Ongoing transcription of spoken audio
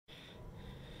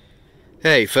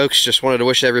Hey folks, just wanted to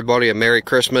wish everybody a Merry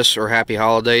Christmas or Happy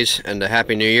Holidays and a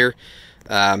Happy New Year.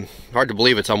 Hard to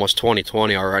believe it's almost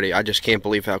 2020 already. I just can't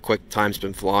believe how quick time's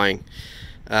been flying.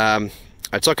 I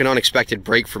took an unexpected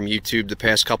break from YouTube the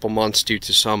past couple months due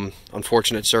to some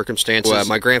unfortunate circumstances.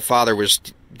 My grandfather was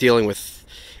dealing with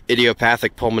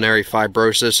idiopathic pulmonary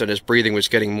fibrosis, and his breathing was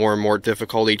getting more and more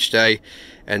difficult each day.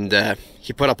 And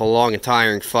he put up a long and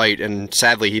tiring fight, and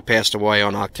sadly he passed away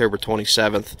on October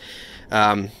 27th.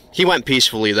 He went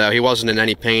peacefully though. He wasn't in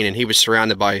any pain, and he was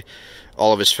surrounded by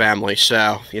all of his family.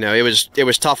 So, you know, it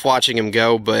was tough watching him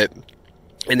go, but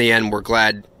in the end we're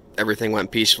glad everything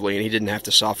went peacefully and he didn't have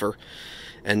to suffer.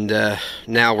 And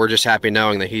now we're just happy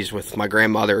knowing that he's with my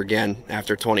grandmother again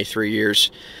after 23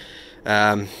 years.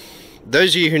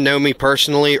 Those of you who know me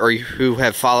personally or who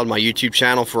have followed my YouTube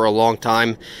channel for a long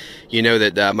time, you know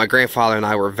that my grandfather and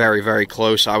I were very, very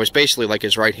close. I was basically like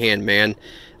his right-hand man.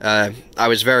 I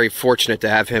was very fortunate to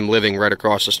have him living right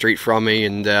across the street from me,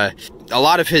 and a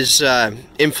lot of his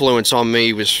influence on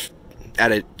me was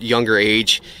at a younger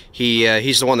age.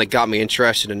 He's the one that got me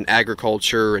interested in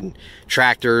agriculture and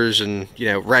tractors and, you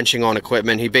know, wrenching on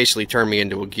equipment. He basically turned me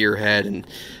into a gearhead,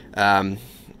 and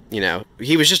you know,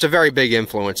 he was just a very big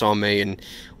influence on me, and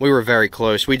we were very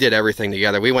close. We did everything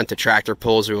together. We went to tractor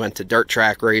pulls, we went to dirt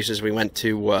track races, we went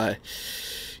to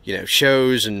you know,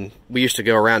 shows, and we used to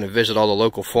go around and visit all the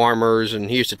local farmers, and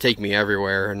he used to take me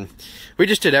everywhere, and we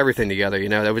just did everything together. You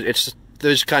know, it's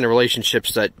those kind of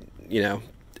relationships that, you know,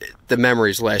 the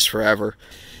memories last forever.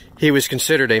 He was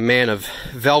considered a man of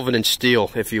velvet and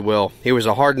steel, if you will. He was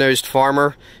a hard-nosed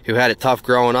farmer who had it tough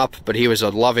growing up, but he was a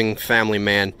loving family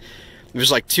man. It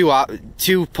was like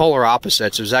two polar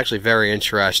opposites. It was actually very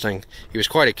interesting. He was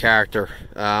quite a character.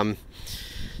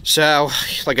 So,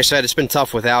 like I said, it's been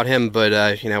tough without him,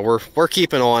 but you know, we're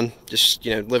keeping on, just,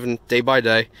 you know, living day by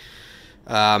day.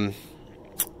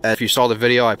 If you saw the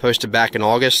video I posted back in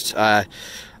August, I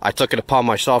took it upon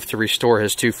myself to restore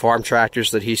his two farm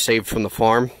tractors that he saved from the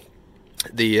farm,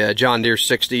 the John Deere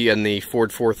 60 and the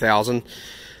Ford 4000.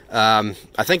 I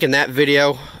think in that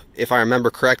video, if I remember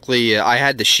correctly, I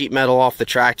had the sheet metal off the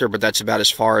tractor, but that's about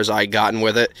as far as I gotten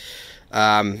with it.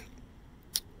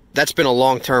 That's been a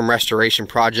long-term restoration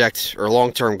project, or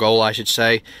long-term goal, I should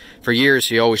say. For years,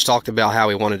 he always talked about how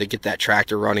he wanted to get that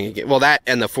tractor running again. Well, that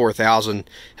and the 4000,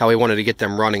 how he wanted to get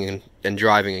them running and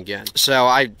driving again. So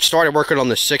I started working on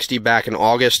the 60 back in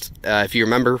August. If you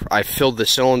remember, I filled the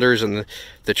cylinders and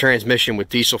the transmission with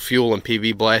diesel fuel and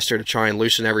PB blaster to try and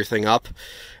loosen everything up.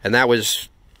 And that was,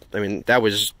 I mean, that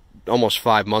was almost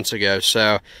 5 months ago.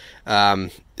 So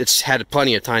it's had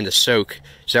plenty of time to soak,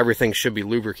 so everything should be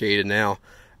lubricated now.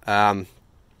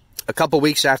 A couple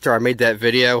weeks after I made that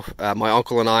video, my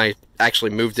uncle and I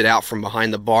actually moved it out from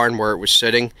behind the barn where it was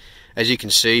sitting. As you can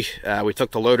see, we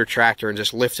took the loader tractor and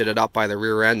just lifted it up by the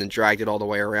rear end and dragged it all the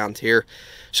way around here.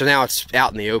 So now it's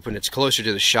out in the open. It's closer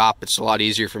to the shop. It's a lot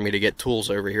easier for me to get tools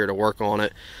over here to work on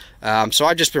it. So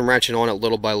I've just been wrenching on it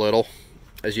little by little,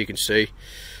 as you can see.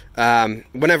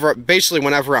 Basically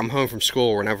whenever I'm home from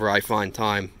school, whenever I find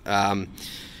time.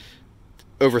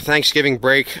 Over Thanksgiving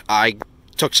break, I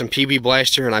took some PB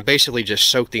blaster and I basically just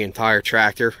soaked the entire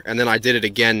tractor, and then I did it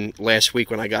again last week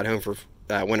when I got home for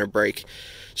winter break.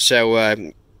 So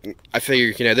I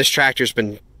figure, you know, this tractor's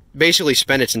been basically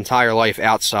spent its entire life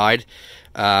outside.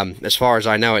 As far as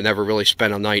I know, it never really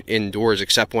spent a night indoors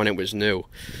except when it was new.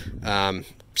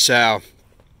 So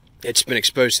it's been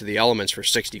exposed to the elements for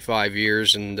 65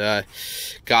 years, and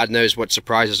God knows what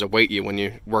surprises await you when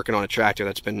you're working on a tractor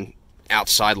that's been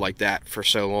outside like that for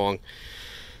so long.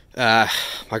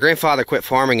 My grandfather quit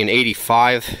farming in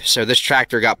 '85, so this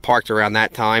tractor got parked around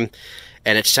that time,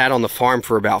 and it sat on the farm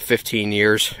for about 15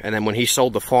 years. And then when he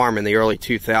sold the farm in the early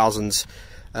 2000s,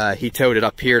 he towed it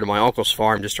up here to my uncle's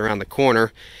farm just around the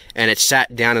corner, and it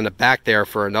sat down in the back there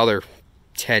for another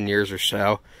 10 years or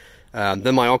so.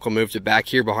 Then my uncle moved it back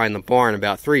here behind the barn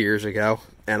about 3 years ago,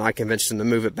 and I convinced him to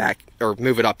move it back, or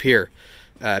move it up here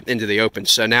into the open.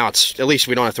 So now it's, at least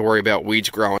we don't have to worry about weeds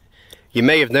growing. You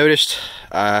may have noticed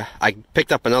I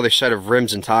picked up another set of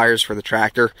rims and tires for the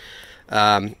tractor.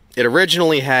 It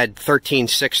originally had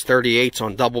 13/6/38s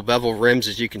on double bevel rims,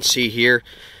 as you can see here.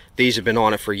 These have been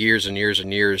on it for years and years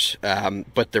and years,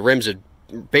 but the rims had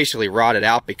basically rotted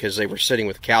out because they were sitting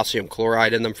with calcium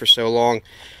chloride in them for so long.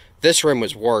 This rim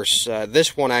was worse.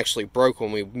 This one actually broke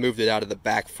when we moved it out of the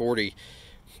back 40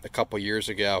 a couple years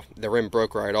ago. The rim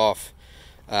broke right off.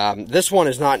 This one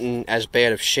is not in as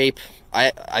bad of shape.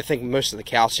 I think most of the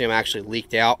calcium actually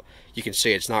leaked out. You can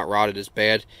see it's not rotted as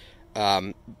bad,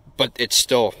 but it's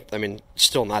still, I mean,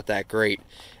 still not that great.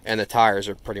 And the tires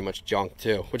are pretty much junk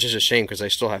too, which is a shame because they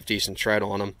still have decent tread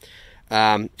on them.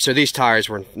 So these tires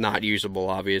were not usable,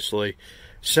 obviously.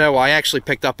 So I actually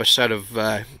picked up a set of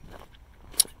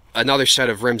another set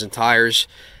of rims and tires.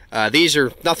 These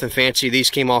are nothing fancy. These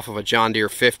came off of a John Deere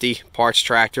 50 parts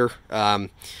tractor.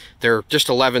 They're just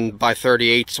 11 by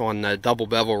 38s on double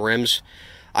bevel rims.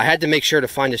 I had to make sure to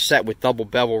find a set with double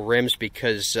bevel rims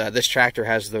because this tractor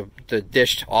has the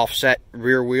dished offset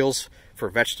rear wheels for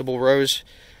vegetable rows,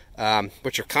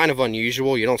 which are kind of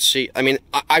unusual. You don't see, I mean,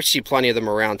 I see plenty of them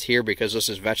around here because this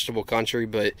is vegetable country,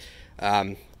 but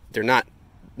they're not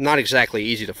exactly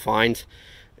easy to find.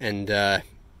 And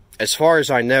as far as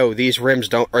I know, these rims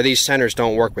don't, or these centers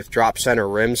don't work with drop center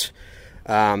rims,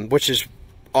 which is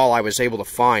all I was able to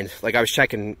find. Like, I was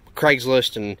checking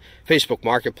Craigslist and Facebook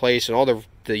Marketplace, and all the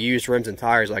used rims and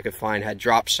tires I could find had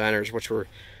drop centers, which were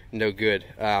no good.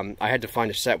 I had to find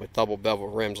a set with double bevel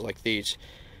rims like these.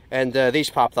 And these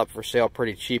popped up for sale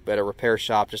pretty cheap at a repair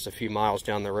shop just a few miles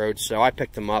down the road, so I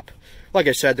picked them up. Like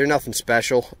I said, they're nothing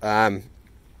special. They're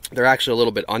actually a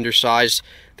little bit undersized.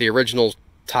 The original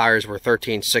tires were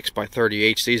 13.6 by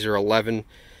 38s. These are 11.2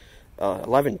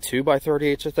 by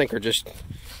 38s, I think, or just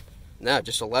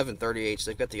 11.38s.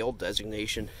 They've got the old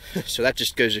designation. So that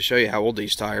just goes to show you how old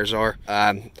these tires are.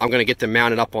 I'm going to get them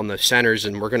mounted up on the centers,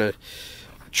 and what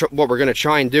we're going to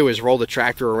try and do is roll the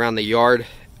tractor around the yard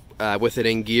with it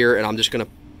in gear, and I'm just going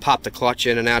to pop the clutch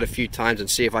in and out a few times and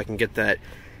see if I can get that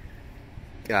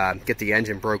get the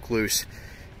engine broke loose.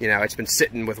 You know, it's been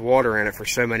sitting with water in it for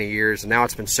so many years, and now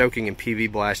it's been soaking in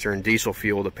PV blaster and diesel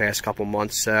fuel the past couple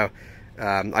months. So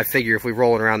I figure if we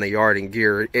roll it around the yard in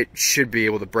gear, it should be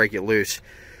able to break it loose.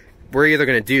 We're either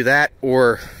going to do that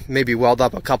or maybe weld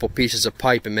up a couple pieces of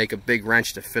pipe and make a big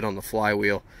wrench to fit on the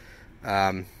flywheel.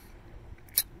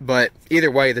 But either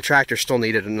way, the tractor still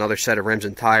needed another set of rims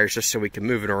and tires just so we can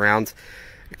move it around,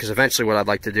 because eventually what I'd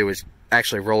like to do is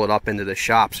actually roll it up into the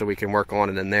shop so we can work on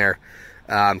it in there.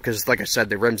 Because like I said,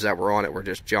 the rims that were on it were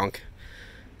just junk.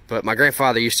 But my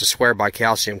grandfather used to swear by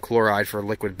calcium chloride for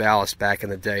liquid ballast back in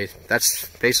the day. That's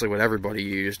basically what everybody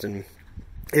used, and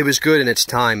it was good in its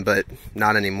time, but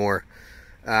not anymore.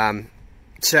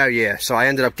 So yeah, so I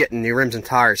ended up getting new rims and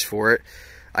tires for it.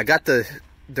 I got the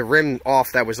rim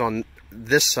off that was on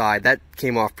this side. That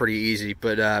came off pretty easy,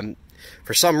 but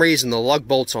for some reason the lug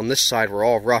bolts on this side were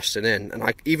all rusted in,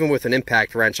 and even with an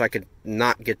impact wrench I could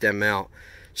not get them out.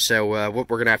 So what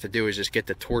we're gonna have to do is just get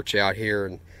the torch out here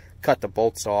and cut the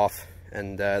bolts off,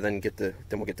 and then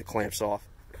we'll get the clamps off.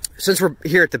 Since we're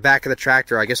here at the back of the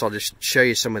tractor, I guess I'll just show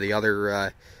you some of the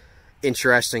other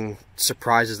interesting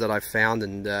surprises that I've found,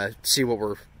 and see what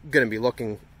we're going to be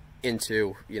looking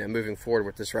into, you know, moving forward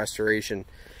with this restoration.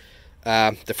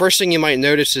 The first thing you might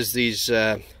notice is these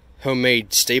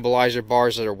homemade stabilizer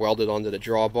bars that are welded onto the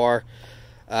drawbar.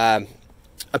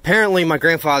 Apparently my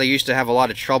grandfather used to have a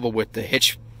lot of trouble with the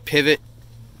hitch pivot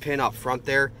pin up front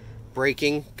there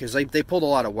breaking, because they pulled a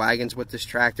lot of wagons with this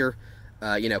tractor,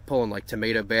 you know, pulling like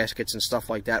tomato baskets and stuff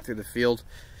like that through the field.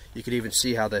 You could even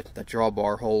see how the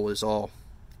drawbar hole is all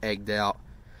egged out.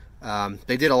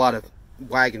 They did a lot of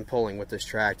wagon pulling with this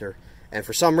tractor, and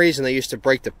for some reason they used to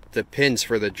break the pins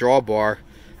for the drawbar.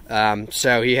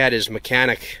 So he had his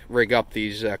mechanic rig up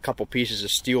these couple pieces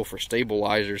of steel for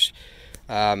stabilizers.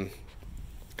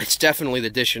 It's definitely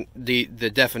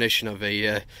the definition of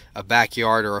a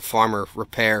backyard or a farmer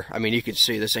repair. I mean, you can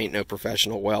see this ain't no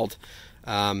professional weld.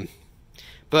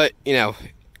 But, you know,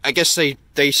 I guess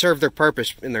they served their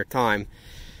purpose in their time.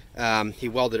 He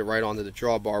welded it right onto the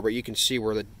drawbar, but you can see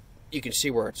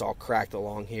where it's all cracked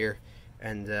along here.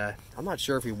 And I'm not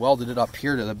sure if he welded it up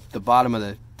here to the bottom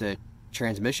of the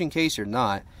transmission case or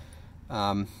not.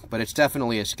 But it's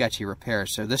definitely a sketchy repair.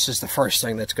 So this is the first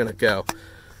thing that's going to go.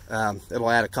 It'll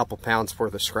add a couple pounds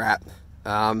worth of scrap.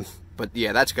 But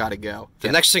yeah, that's got to go.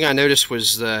 The next thing I noticed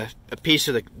was a piece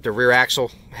of the rear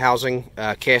axle housing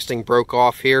casting broke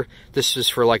off here. This is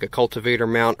for like a cultivator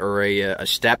mount or a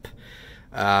step.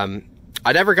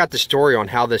 I never got the story on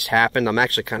how this happened. I'm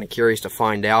actually kind of curious to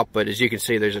find out, but as you can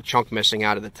see, there's a chunk missing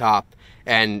out of the top.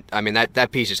 And I mean,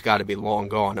 that piece has got to be long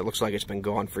gone. It looks like it's been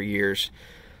gone for years.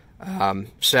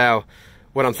 So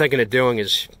what I'm thinking of doing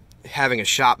is having a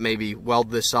shop maybe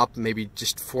weld this up, maybe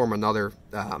just form another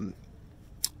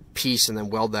piece and then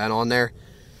weld that on there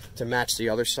to match the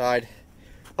other side.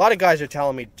 A lot of guys are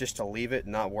telling me just to leave it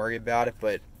and not worry about it,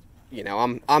 but you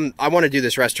know, I want to do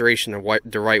this restoration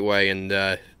the right way, and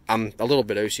I'm a little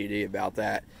bit OCD about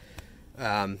that.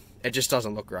 It just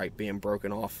doesn't look right being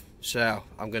broken off, so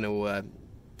I'm going to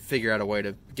figure out a way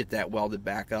to get that welded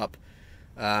back up.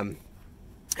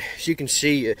 As you can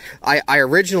see, I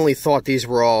originally thought these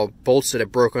were all bolts that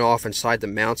had broken off inside the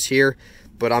mounts here,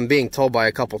 but I'm being told by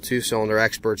a couple two-cylinder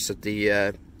experts that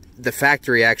the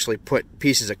factory actually put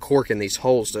pieces of cork in these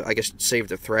holes to, I guess, save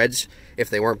the threads if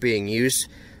they weren't being used.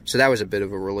 So that was a bit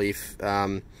of a relief.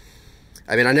 I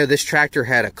mean, I know this tractor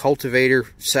had a cultivator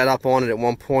set up on it at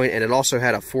one point, and it also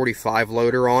had a 45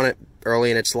 loader on it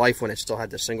early in its life when it still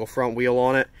had the single front wheel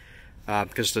on it,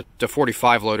 because the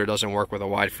 45 loader doesn't work with a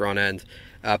wide front end.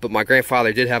 But my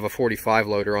grandfather did have a 45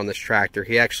 loader on this tractor.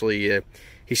 He actually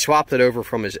he swapped it over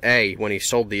from his A when he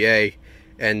sold the A,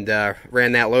 and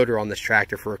ran that loader on this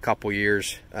tractor for a couple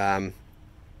years. And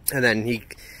then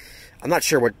I'm not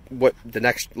sure what the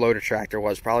next loader tractor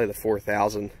was, probably the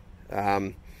 4000.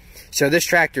 So this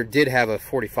tractor did have a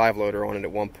 45 loader on it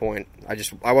at one point.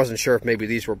 I wasn't sure if maybe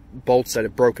these were bolts that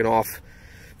had broken off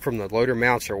from the loader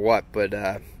mounts or what, but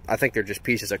I think they're just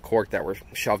pieces of cork that were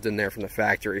shoved in there from the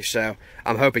factory. So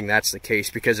I'm hoping that's the case,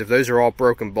 because if those are all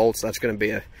broken bolts, that's going to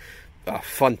be a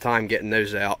fun time getting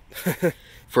those out.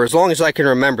 For as long as I can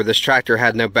remember, this tractor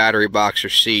had no battery box or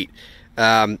seat.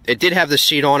 It did have the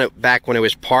seat on it back when it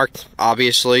was parked,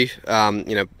 obviously,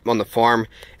 you know, on the farm.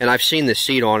 And I've seen the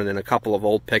seat on it in a couple of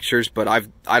old pictures, but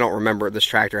I don't remember this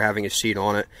tractor having a seat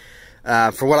on it.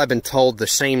 For what I've been told, the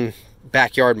same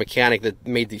backyard mechanic that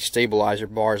made these stabilizer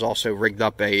bars also rigged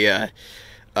up a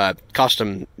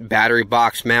custom battery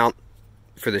box mount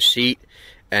for the seat,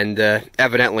 and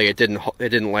evidently it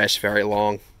didn't last very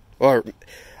long. Or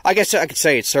I guess I could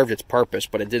say it served its purpose,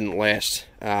 but it didn't last.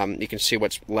 You can see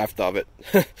what's left of it.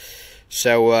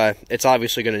 So it's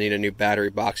obviously going to need a new battery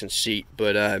box and seat.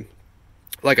 But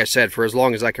like I said, for as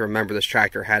long as I can remember, this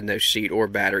tractor had no seat or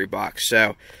battery box.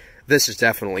 So this has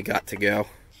definitely got to go.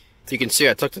 So you can see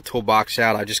I took the toolbox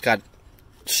out.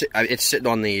 It's sitting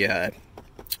on the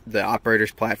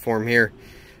operator's platform here.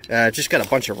 Just got a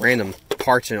bunch of random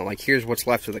parts in it. Like, here's what's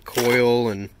left of the coil,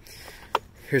 and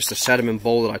here's the sediment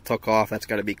bowl that I took off. That's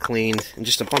got to be cleaned. And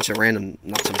just a bunch of random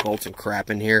nuts and bolts and crap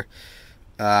in here.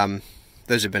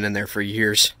 Those have been in there for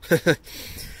years.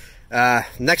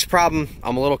 Next problem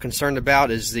I'm a little concerned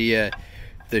about is the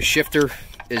shifter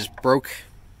is broke.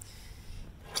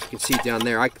 You can see it down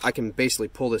there. I can basically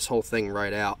pull this whole thing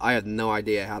right out. I have no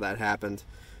idea how that happened.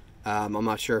 I'm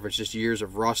not sure if it's just years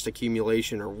of rust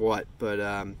accumulation or what, but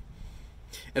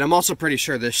and I'm also pretty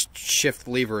sure this shift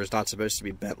lever is not supposed to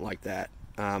be bent like that.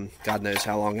 God knows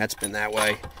how long that's been that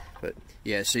way, but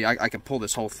yeah, see, I can pull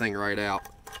this whole thing right out,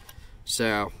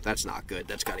 so that's not good.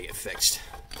 That's got to get fixed.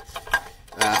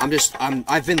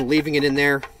 I've been leaving it in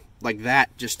there like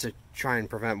that just to try and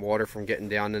prevent water from getting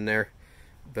down in there,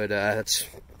 but that's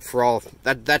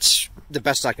the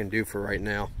best I can do for right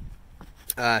now.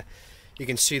 You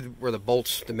can see where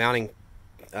the mounting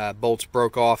bolts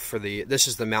broke off this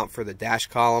is the mount for the dash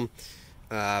column.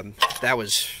 That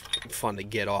was fun to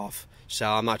get off. So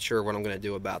I'm not sure what I'm going to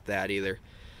do about that either.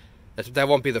 That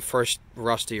won't be the first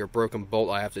rusty or broken bolt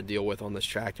I have to deal with on this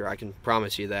tractor. I can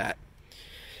promise you that.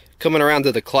 Coming around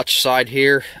to the clutch side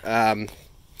here, my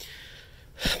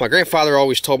grandfather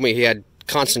always told me he had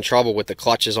constant trouble with the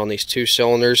clutches on these 2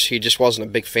 cylinders. He just wasn't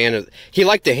a big fan of. He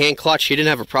liked the hand clutch. He didn't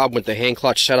have a problem with the hand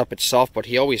clutch setup itself, but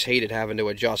he always hated having to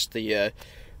adjust the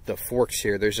forks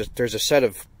here. There's a set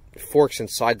of forks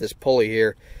inside this pulley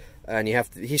here. And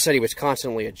he said he was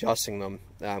constantly adjusting them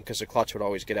because the clutch would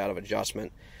always get out of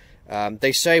adjustment.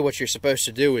 They say what you're supposed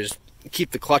to do is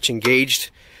keep the clutch engaged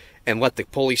and let the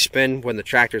pulley spin when the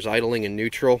tractor's idling in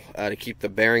neutral to keep the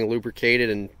bearing lubricated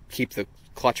and keep the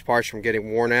clutch parts from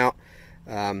getting worn out.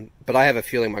 But I have a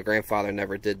feeling my grandfather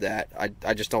never did that.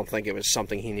 I just don't think it was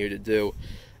something he knew to do,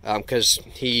 because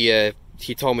he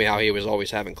told me how he was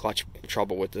always having clutch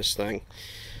trouble with this thing.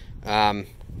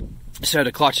 So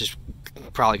the clutch is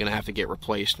probably going to have to get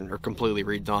replaced or completely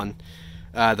redone.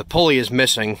 The pulley is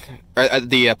missing,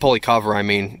 the pulley cover, I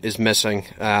mean, is missing.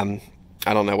 I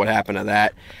don't know what happened to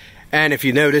that. And if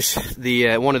you notice,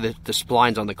 one of the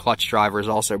splines on the clutch driver is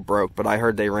also broke, but I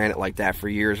heard they ran it like that for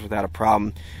years without a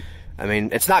problem. I mean,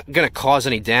 it's not going to cause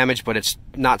any damage, but it's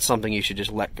not something you should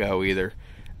just let go either.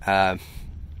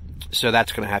 So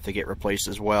that's going to have to get replaced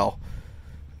as well.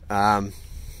 I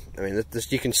mean,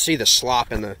 you can see the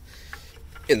slop in the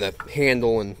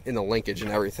handle and in the linkage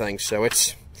and everything. So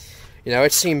it's, you know,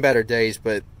 it's seen better days,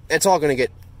 but it's all going to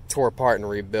get tore apart and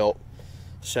rebuilt.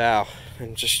 So,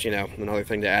 and just, you know, another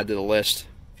thing to add to the list.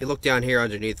 If you look down here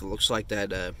underneath, it looks like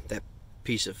that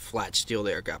piece of flat steel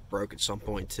there got broke at some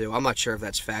point too. I'm not sure if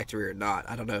that's factory or not.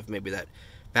 I don't know if maybe that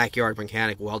backyard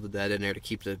mechanic welded that in there to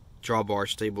keep the drawbar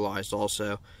stabilized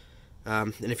also.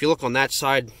 And if you look on that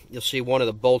side, you'll see one of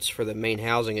the bolts for the main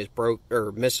housing is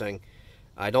missing.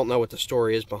 I don't know what the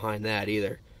story is behind that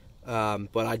either,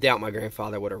 but I doubt my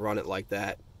grandfather would have run it like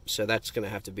that, so that's going to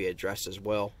have to be addressed as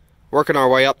well. Working our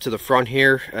way up to the front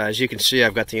here, as you can see,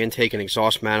 I've got the intake and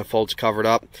exhaust manifolds covered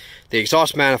up. The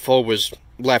exhaust manifold was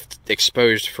left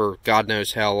exposed for God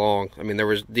knows how long. I mean, there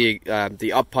was the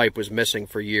up pipe was missing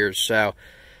for years, so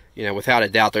you know, without a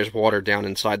doubt, there's water down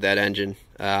inside that engine.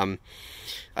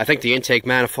 I think the intake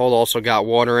manifold also got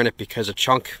water in it because a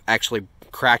chunk actually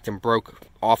cracked and broke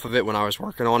off of it when I was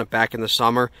working on it back in the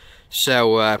summer.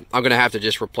 So I'm going to have to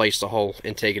just replace the whole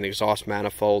intake and exhaust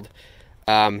manifold.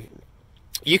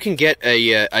 You can get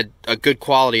a good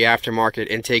quality aftermarket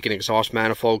intake and exhaust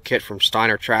manifold kit from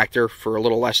Steiner Tractor for a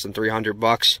little less than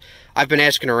 $300. I've been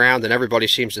asking around, and everybody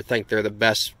seems to think they're the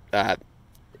best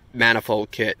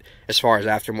manifold kit as far as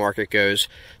aftermarket goes.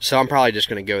 So I'm probably just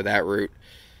going to go that route.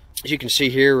 As you can see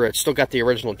here, it's still got the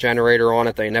original generator on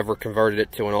it. They never converted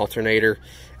it to an alternator,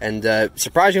 and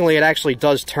surprisingly, it actually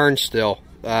does turn still.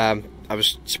 I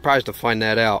was surprised to find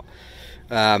that out.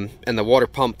 And the water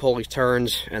pump pulley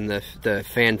turns, and the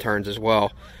fan turns as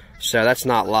well. So that's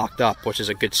not locked up, which is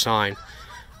a good sign.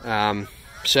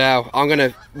 So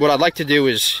what I'd like to do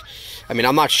is, I mean,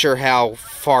 I'm not sure how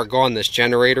far gone this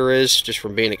generator is, just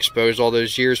from being exposed all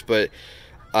those years, but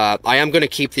I am going to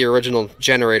keep the original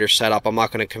generator set up. I'm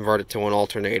not going to convert it to an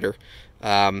alternator.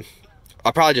 I'll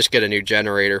probably just get a new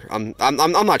generator. I'm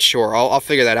not sure. I'll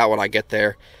figure that out when I get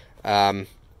there.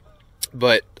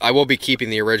 But I will be keeping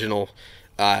the original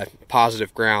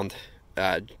positive ground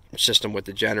system with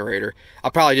the generator.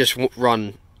 I'll probably just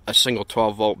run a single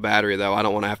 12-volt battery, though. I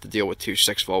don't want to have to deal with two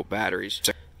 6-volt batteries.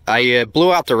 I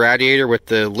blew out the radiator with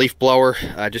the leaf blower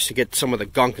just to get some of the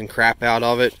gunk and crap out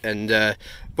of it. And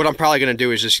what I'm probably going to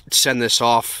do is just send this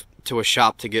off to a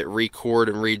shop to get re-cored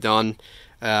and redone.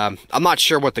 I'm not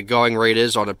sure what the going rate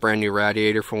is on a brand new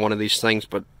radiator for one of these things,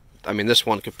 but I mean, this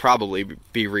one could probably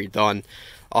be redone.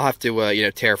 I'll have to you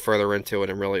know, tear further into it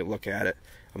and really look at it.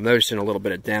 I'm noticing a little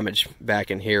bit of damage back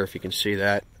in here, if you can see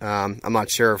that. I'm not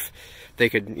sure if they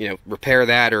could, you know, repair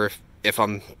that, or if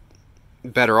I'm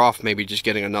better off maybe just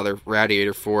getting another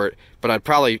radiator for it. But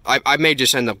I may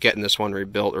just end up getting this one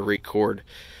rebuilt or re-cored.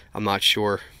 I'm not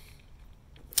sure.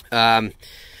 And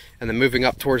then moving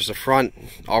up towards the front,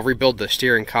 I'll rebuild the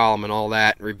steering column and all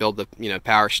that, rebuild the, you know,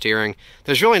 power steering.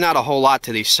 There's really not a whole lot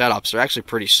to these setups. They're actually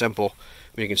pretty simple. I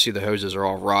mean, you can see the hoses are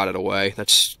all rotted away.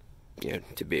 That's, you know,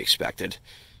 to be expected.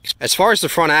 As far as the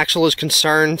front axle is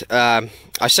concerned, I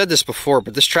said this before,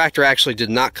 but this tractor actually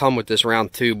did not come with this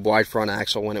round tube wide front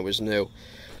axle when it was new.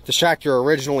 This tractor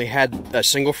originally had a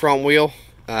single front wheel,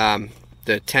 the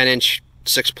 10-inch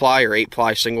 6-ply or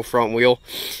 8-ply single front wheel,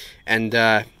 and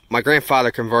my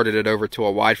grandfather converted it over to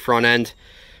a wide front end.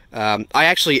 I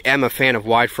actually am a fan of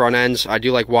wide front ends. I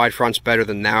do like wide fronts better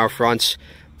than narrow fronts,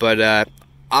 but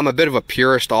I'm a bit of a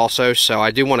purist also, so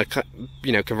I do want to,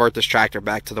 you know, convert this tractor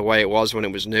back to the way it was when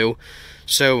it was new.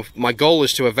 So my goal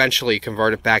is to eventually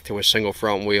convert it back to a single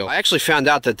front wheel. I actually found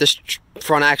out that this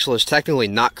front axle is technically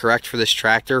not correct for this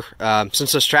tractor.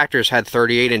 Since this tractor has had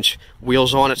 38-inch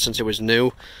wheels on it since it was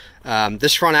new,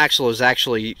 this front axle is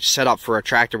actually set up for a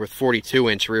tractor with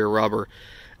 42-inch rear rubber.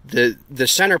 The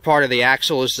center part of the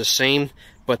axle is the same,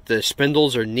 but the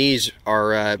spindles or knees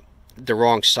are the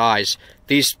wrong size.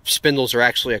 These spindles are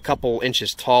actually a couple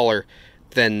inches taller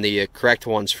than the correct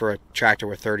ones for a tractor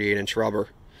with 38-inch rubber.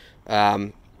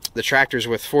 The tractors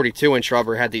with 42-inch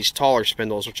rubber had these taller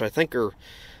spindles, which I think are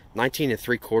 19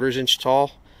 3/4 inch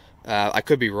tall. I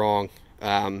could be wrong.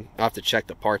 I'll have to check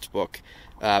the parts book.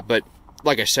 But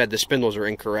like I said, the spindles are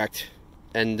incorrect.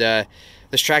 And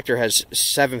this tractor has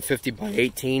 750 by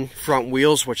 18 front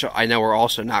wheels, which I know are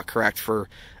also not correct for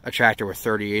a tractor with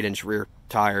 38-inch rear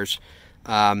tires.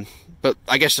 But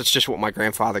I guess that's just what my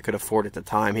grandfather could afford at the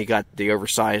time. He got the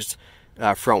oversized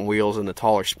front wheels and the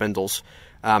taller spindles.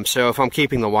 So if I'm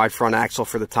keeping the wide front axle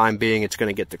for the time being, it's going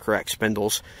to get the correct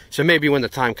spindles. So maybe when the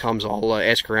time comes, I'll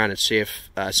ask around and see if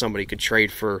somebody could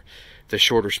trade for the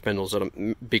shorter spindles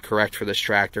that'll be correct for this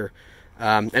tractor.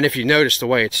 And if you notice the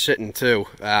way it's sitting too,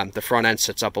 the front end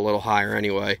sits up a little higher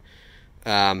anyway.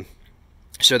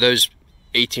 So those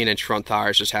 18-inch front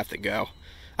tires just have to go.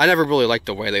 I never really liked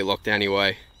the way they looked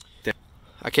anyway.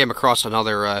 I came across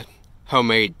another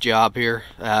homemade job here.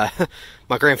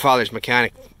 My grandfather's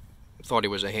mechanic thought he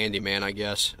was a handyman, I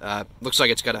guess. Looks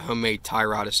like it's got a homemade tie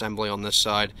rod assembly on this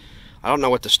side. I don't know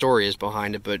what the story is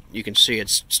behind it, but you can see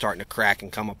it's starting to crack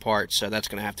and come apart, so that's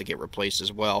going to have to get replaced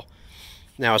as well.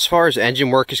 Now, as far as engine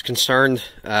work is concerned,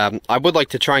 I would like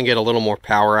to try and get a little more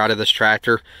power out of this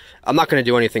tractor. I'm not going to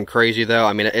do anything crazy, though.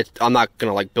 I mean, I'm not going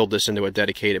to like build this into a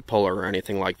dedicated puller or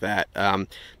anything like that.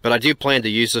 But I do plan to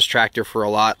use this tractor for a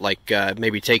lot, like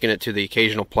maybe taking it to the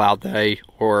occasional plow day,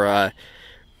 or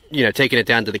you know, taking it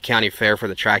down to the county fair for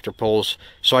the tractor pulls.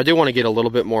 So I do want to get a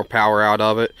little bit more power out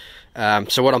of it.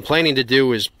 So what I'm planning to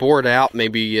do is bore it out,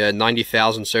 maybe 90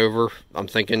 thousandths over, I'm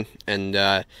thinking,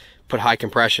 and put high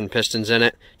compression pistons in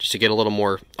it just to get a little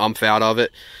more umph out of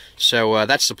it. So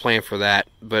that's the plan for that.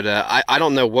 But I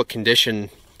don't know what condition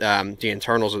the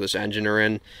internals of this engine are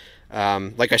in.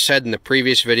 Like I said in the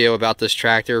previous video about this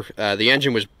tractor, the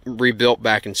engine was rebuilt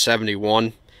back in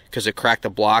 '71 because it cracked a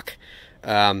block.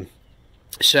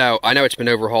 So I know it's been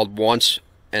overhauled once,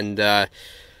 and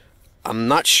I'm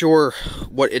not sure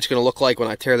what it's going to look like when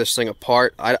I tear this thing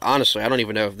apart. Honestly, I don't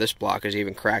even know if this block is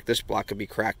even cracked. This block could be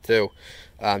cracked too,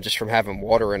 just from having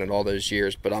water in it all those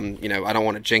years. But I don't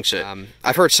want to jinx it.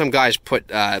 I've heard some guys put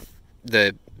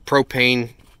the propane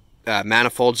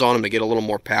manifolds on them to get a little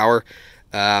more power.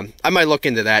 I might look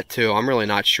into that too. I'm really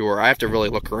not sure. I have to really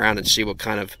look around and see what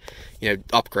kind of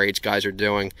upgrades guys are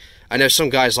doing. I know some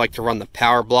guys like to run the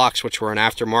power blocks, which were an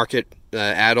aftermarket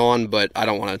add-on, but I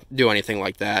don't want to do anything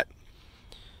like that.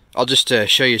 I'll just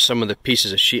show you some of the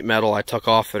pieces of sheet metal I took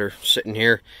off that are sitting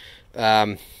here. I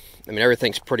mean,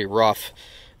 everything's pretty rough.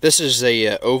 This is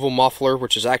a oval muffler,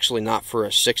 which is actually not for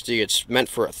a 60. It's meant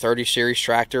for a 30 series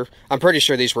tractor. I'm pretty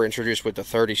sure these were introduced with the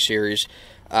 30 series.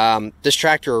 This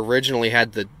tractor originally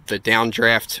had the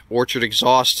downdraft orchard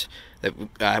exhaust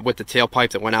that with the tailpipe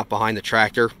that went out behind the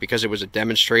tractor because it was a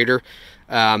demonstrator.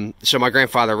 So my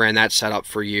grandfather ran that setup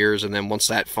for years, and then once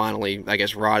that finally, I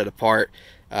guess, rotted apart,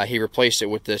 he replaced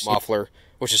it with this muffler,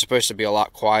 which is supposed to be a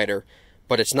lot quieter,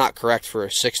 but it's not correct for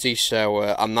a 60. So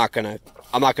I'm not gonna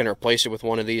replace it with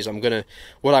one of these.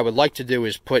 What I would like to do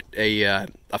is put a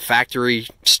factory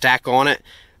stack on it,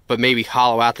 but maybe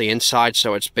hollow out the inside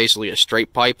so it's basically a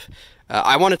straight pipe.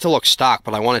 I want it to look stock,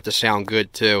 but I want it to sound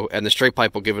good too, and the straight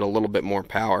pipe will give it a little bit more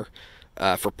power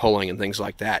for pulling and things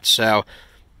like that. So,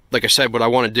 like I said, what I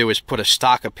want to do is put a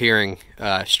stock appearing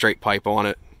straight pipe on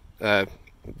it.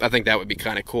 I think that would be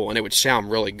kind of cool, and it would sound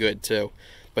really good too.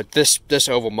 But this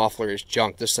oval muffler is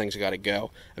junk. This thing's got to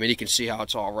go. I mean, you can see how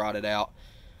it's all rotted out.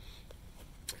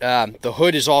 The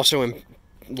hood is also in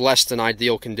less than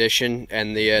ideal condition,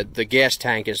 and the gas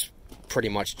tank is pretty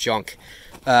much junk.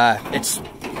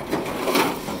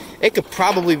 It could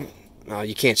probably,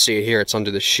 you can't see it here, it's under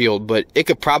the shield, but it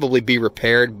could probably be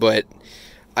repaired, but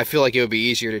I feel like it would be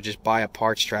easier to just buy a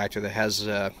parts tractor that has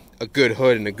a good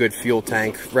hood and a good fuel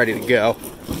tank ready to go.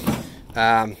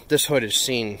 This hood has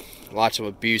seen lots of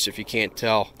abuse, if you can't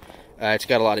tell. It's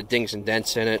got a lot of dings and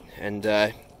dents in it, and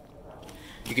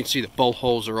you can see the bolt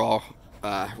holes are all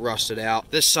rusted out.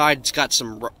 This side's got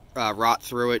some rot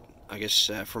through it, I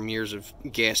guess from years of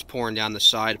gas pouring down the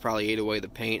side. Probably ate away the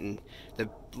paint and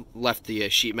left the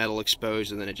sheet metal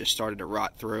exposed, and then it just started to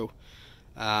rot through.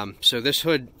 So this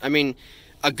hood, I mean,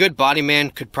 a good body man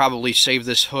could probably save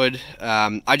this hood.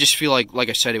 I just feel like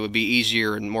I said, it would be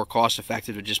easier and more cost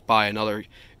effective to just buy another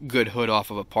good hood off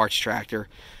of a parts tractor.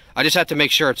 I just have to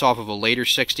make sure it's off of a later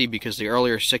 60, because the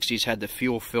earlier 60s had the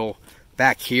fuel fill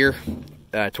back here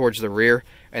towards the rear,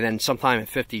 and then sometime in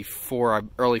 54,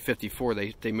 early 54,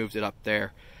 they moved it up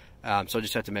there. So I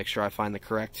just have to make sure I find the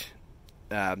correct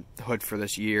hood for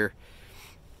this year.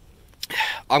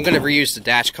 I'm going to reuse the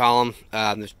dash column.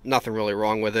 There's nothing really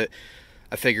wrong with it.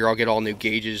 I figure I'll get all new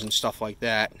gauges and stuff like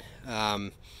that.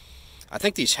 I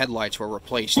think these headlights were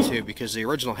replaced too, because the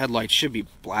original headlights should be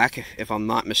black, if I'm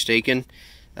not mistaken.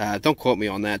 Don't quote me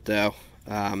on that though.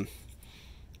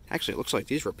 Actually, it looks like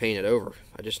these were painted over.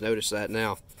 I just noticed that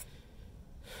now.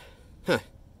 Huh.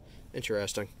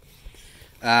 Interesting.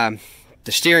 The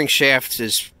steering shaft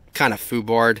is kind of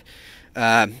foobarred.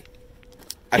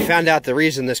 I found out the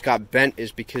reason this got bent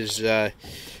is because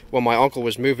when my uncle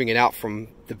was moving it out from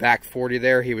the back 40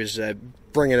 there, he was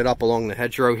bringing it up along the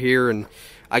hedgerow here, and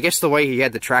I guess the way he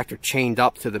had the tractor chained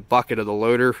up to the bucket of the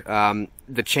loader,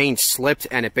 the chain slipped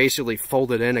and it basically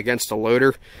folded in against the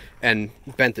loader and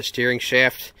bent the steering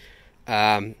shaft.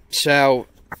 So,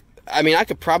 I mean, I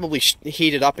could probably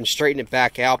heat it up and straighten it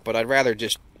back out, but I'd rather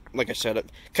just, like I said,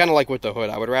 kind of like with the hood,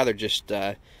 I would rather just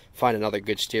find another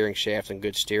good steering shaft and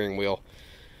good steering wheel.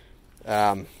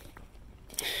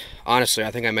 Honestly, I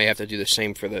think I may have to do the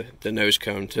same for the nose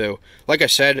cone too. Like I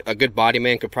said, a good body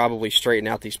man could probably straighten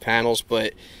out these panels,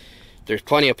 but there's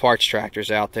plenty of parts tractors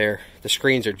out there. The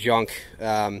screens are junk.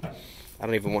 I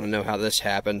don't even want to know how this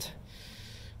happened.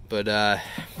 But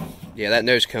yeah, that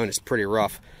nose cone is pretty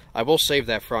rough. I will save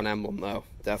that front emblem though,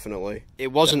 definitely.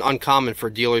 It wasn't uncommon for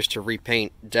dealers to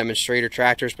repaint demonstrator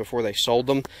tractors before they sold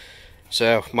them.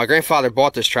 So my grandfather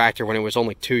bought this tractor when it was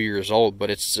only 2 years old, but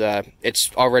it's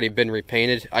already been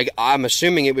repainted. I'm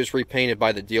assuming it was repainted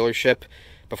by the dealership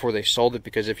before they sold it,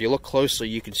 because if you look closely,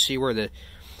 you can see where the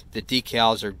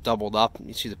decals are doubled up.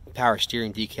 You see the power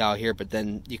steering decal here, but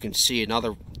then you can see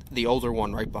the older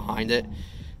one right behind it.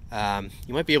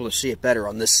 You might be able to see it better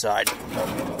on this side.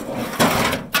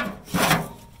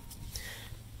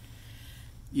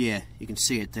 Yeah, you can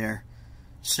see it there.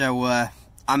 So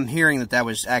I'm hearing that that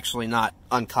was actually not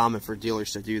uncommon for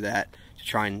dealers to do that, to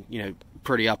try and, you know,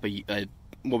 pretty up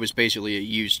what was basically a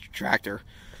used tractor.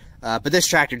 But this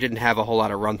tractor didn't have a whole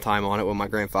lot of runtime on it when my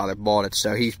grandfather bought it,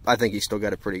 so I think he still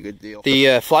got a pretty good deal.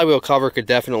 The flywheel cover could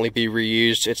definitely be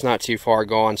reused. It's not too far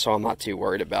gone, so I'm not too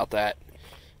worried about that.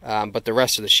 But the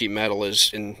rest of the sheet metal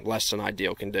is in less than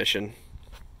ideal condition.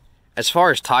 As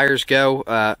far as tires go,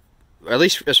 at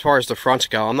least as far as the fronts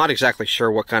go, I'm not exactly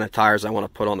sure what kind of tires I want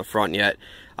to put on the front yet.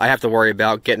 I have to worry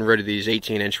about getting rid of these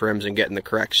 18-inch rims and getting the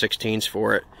correct 16s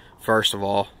for it, first of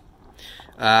all.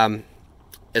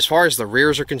 As far as the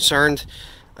rears are concerned,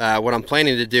 what I'm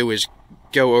planning to do is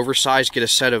go oversized, get a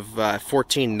set of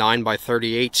 14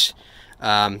 9x38s.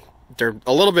 They're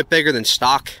a little bit bigger than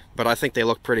stock, but I think they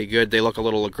look pretty good. They look a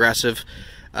little aggressive.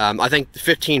 I think the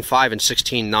 15.5 and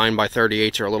 16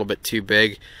 9x38s are a little bit too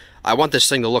big. I want this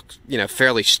thing to look, you know,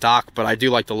 fairly stock, but I do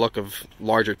like the look of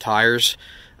larger tires.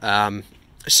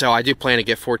 So I do plan to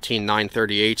get 14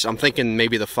 938s. I'm thinking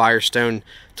maybe the Firestone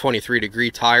 23-degree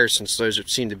tires, since those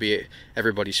seem to be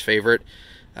everybody's favorite.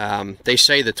 They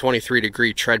say the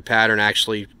 23-degree tread pattern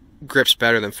actually grips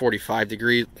better than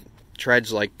 45-degree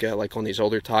treads, like on these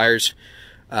older tires.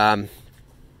 And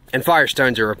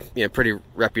Firestones are, you know, pretty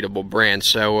reputable brand,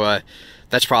 so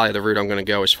that's probably the route I'm going to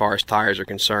go as far as tires are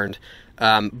concerned.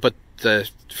 But the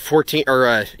 14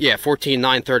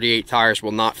 938 tires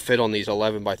will not fit on these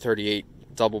 11x38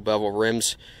 double bevel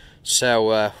rims.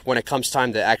 So when it comes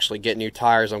time to actually get new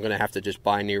tires, I'm going to have to just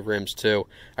buy new rims too.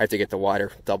 I have to get the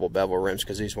wider double bevel rims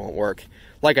because these won't work.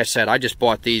 Like I said, I just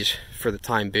bought these for the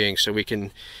time being so we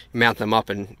can mount them up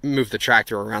and move the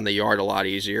tractor around the yard a lot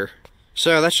easier.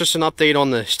 So that's just an update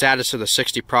on the status of the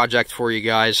 60 project for you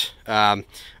guys. I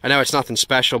know it's nothing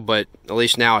special, but at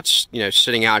least now it's, you know,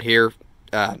 sitting out here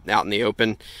out in the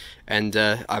open, and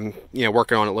I'm, you know,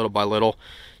 working on it little by little.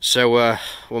 So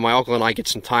when my uncle and I get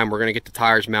some time, we're going to get the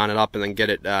tires mounted up and then get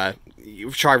it,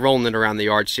 try rolling it around the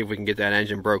yard, see if we can get that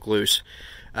engine broke loose.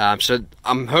 So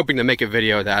I'm hoping to make a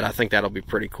video of that. I think that'll be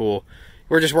pretty cool.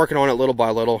 We're just working on it little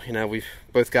by little. You know, we've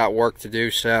both got work to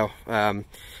do, so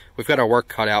we've got our work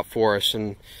cut out for us.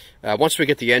 And once we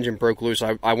get the engine broke loose,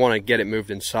 I want to get it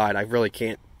moved inside. I really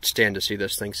can't stand to see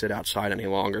this thing sit outside any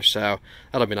longer, so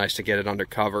that'll be nice to get it under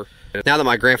cover. Now that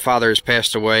my grandfather has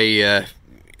passed away,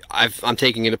 I'm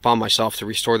taking it upon myself to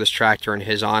restore this tractor in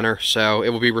his honor, so it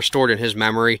will be restored in his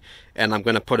memory, and I'm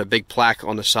going to put a big plaque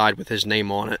on the side with his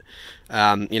name on it.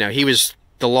 You know, he was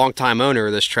the longtime owner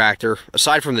of this tractor.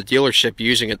 Aside from the dealership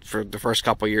using it for the first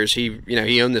couple of years, he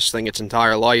owned this thing its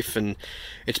entire life, and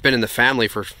it's been in the family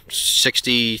for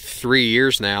 63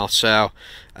 years now. So,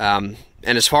 and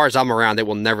as far as I'm around, it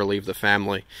will never leave the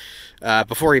family.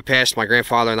 Before he passed, my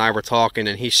grandfather and I were talking,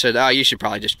 and he said, "Oh, you should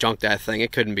probably just junk that thing.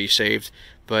 It couldn't be saved."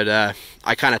 But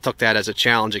I kind of took that as a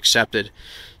challenge accepted.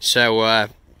 So,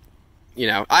 you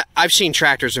know, I've seen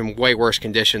tractors in way worse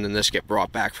condition than this get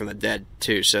brought back from the dead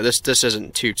too. So this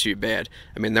isn't too bad.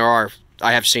 I mean, I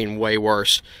have seen way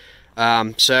worse.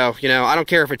 So, you know, I don't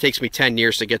care if it takes me 10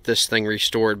 years to get this thing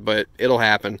restored, but it'll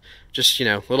happen. Just, you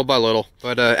know, little by little.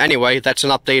 But anyway, that's an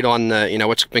update on, you know,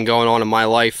 what's been going on in my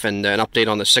life, and an update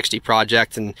on the 60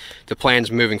 project and the plans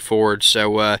moving forward.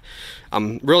 So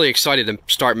I'm really excited to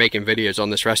start making videos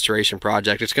on this restoration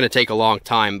project. It's going to take a long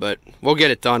time, but we'll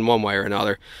get it done one way or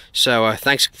another. So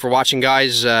thanks for watching,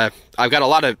 guys. I've got a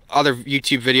lot of other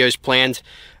YouTube videos planned.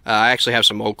 I actually have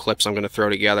some old clips I'm going to throw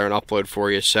together and upload for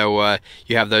you, so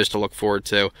you have those to look forward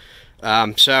to.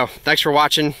 So thanks for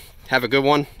watching. Have a good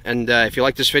one, and if you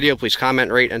like this video, please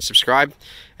comment, rate, and subscribe,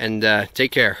 and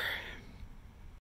take care.